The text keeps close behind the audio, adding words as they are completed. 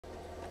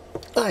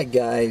Hi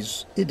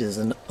guys, it is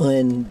an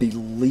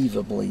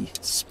unbelievably,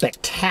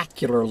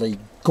 spectacularly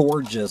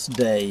gorgeous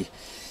day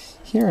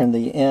here in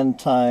the end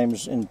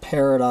times in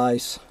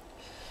paradise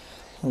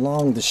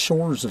along the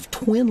shores of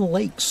Twin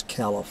Lakes,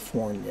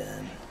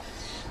 California.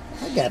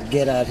 I got to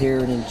get out here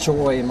and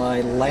enjoy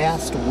my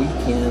last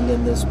weekend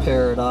in this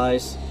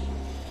paradise.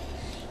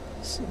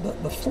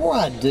 But before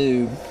I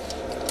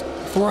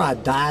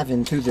dive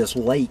into this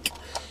lake,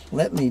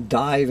 let me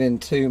dive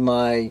into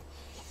my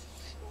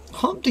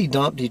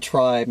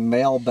Humptydumptytribe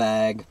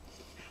mailbag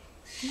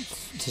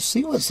to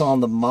see what's on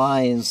the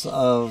minds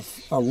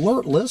of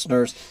alert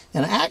listeners.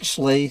 And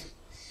actually,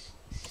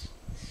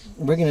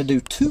 we're going to do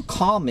two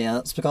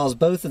comments because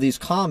both of these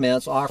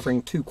comments are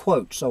offering two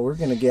quotes. So we're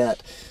going to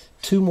get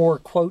two more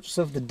quotes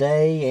of the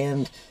day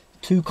and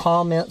two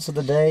comments of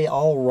the day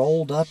all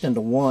rolled up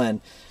into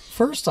one.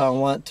 First, I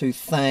want to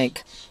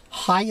thank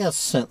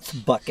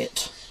Hyacinth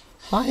Bucket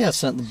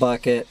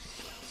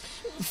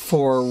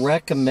for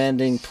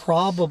recommending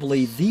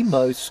probably the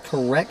most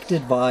correct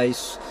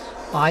advice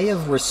I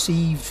have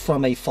received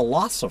from a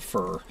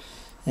philosopher.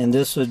 And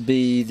this would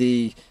be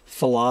the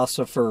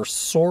philosopher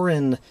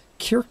Soren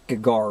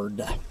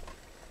Kierkegaard.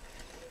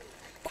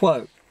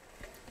 Quote,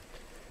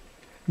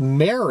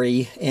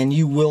 "Marry and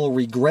you will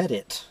regret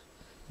it.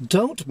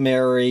 Don't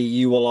marry,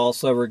 you will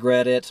also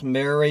regret it.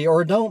 Marry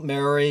or don't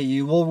marry,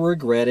 you will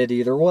regret it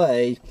either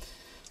way.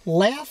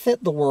 Laugh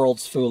at the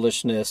world's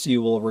foolishness,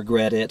 you will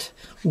regret it.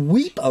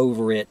 Weep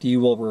over it,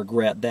 you will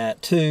regret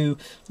that too.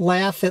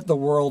 Laugh at the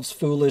world's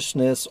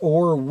foolishness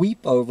or weep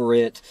over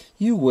it,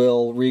 you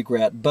will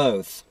regret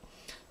both.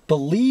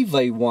 Believe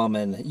a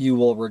woman, you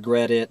will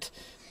regret it.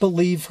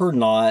 Believe her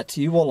not,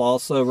 you will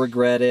also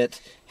regret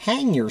it.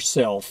 Hang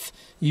yourself,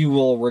 you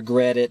will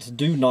regret it.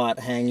 Do not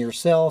hang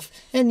yourself,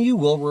 and you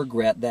will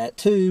regret that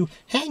too.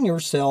 Hang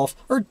yourself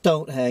or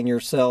don't hang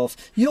yourself,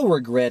 you'll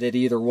regret it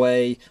either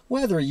way.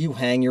 Whether you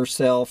hang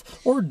yourself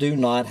or do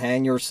not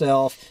hang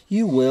yourself,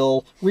 you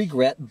will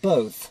regret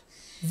both.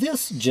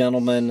 This,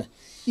 gentlemen,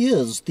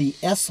 is the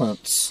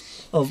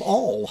essence of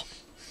all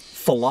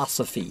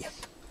philosophy."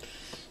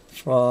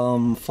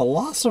 From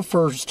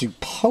philosophers to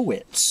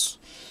poets,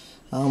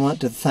 I want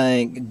to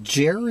thank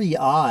Jerry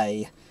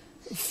I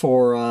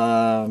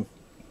for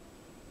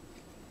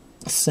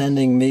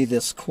sending me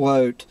this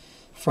quote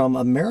from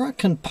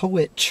American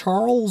poet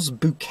Charles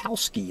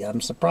Bukowski.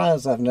 I'm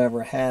surprised I've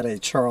never had a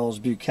Charles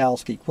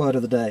Bukowski quote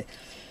of the day.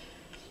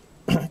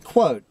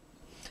 Quote,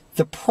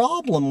 "The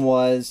problem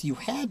was you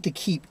had to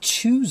keep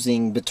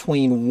choosing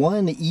between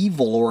one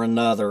evil or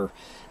another,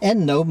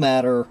 and no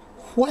matter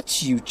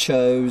what you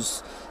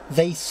chose,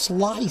 they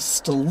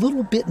sliced a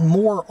little bit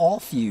more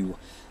off you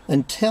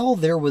until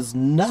there was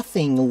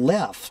nothing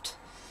left.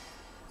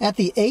 At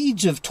the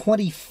age of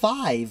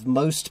 25,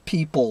 most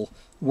people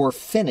were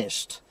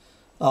finished.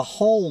 A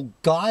whole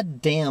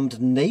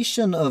goddamned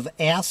nation of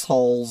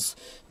assholes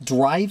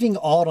driving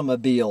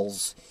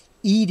automobiles,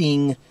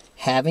 eating,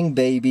 having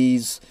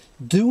babies,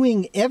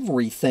 doing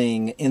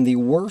everything in the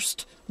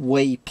worst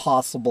way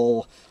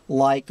possible,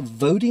 like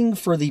voting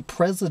for the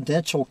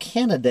presidential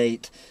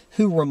candidate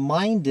who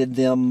reminded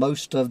them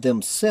most of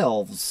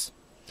themselves.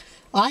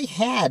 I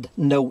had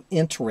no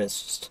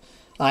interests.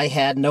 I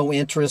had no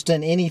interest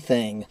in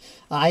anything.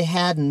 I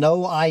had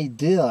no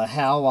idea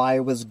how I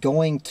was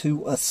going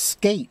to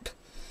escape.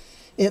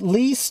 At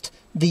least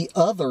the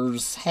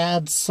others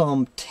had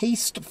some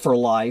taste for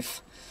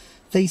life.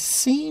 They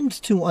seemed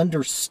to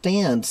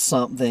understand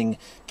something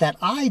that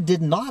I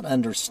did not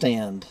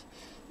understand.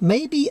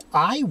 Maybe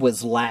I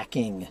was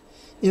lacking.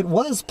 It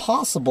was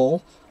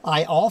possible.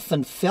 I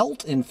often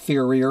felt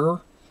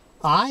inferior.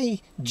 I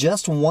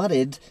just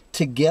wanted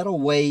to get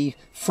away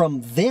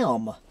from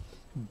them.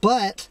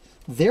 But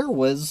there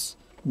was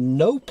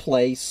no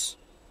place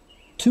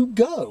to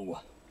go."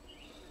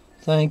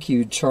 Thank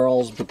you,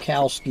 Charles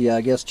Bukowski.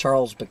 I guess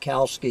Charles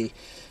Bukowski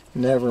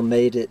never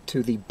made it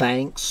to the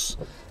banks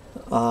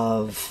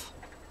of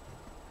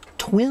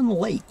Twin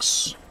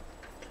Lakes.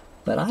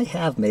 But I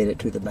have made it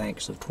to the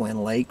banks of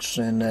Twin Lakes,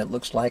 and it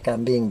looks like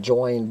I'm being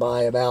joined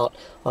by about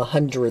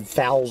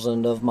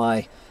 100,000 of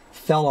my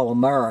fellow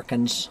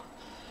Americans.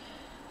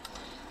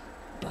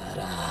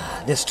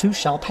 But this too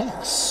shall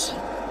pass.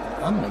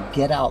 I'm going to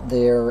get out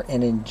there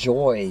and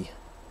enjoy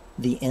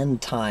the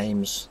end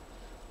times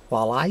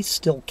while I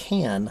still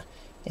can,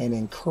 and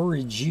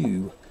encourage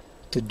you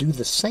to do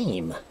the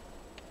same.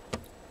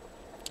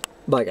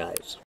 Bye, guys.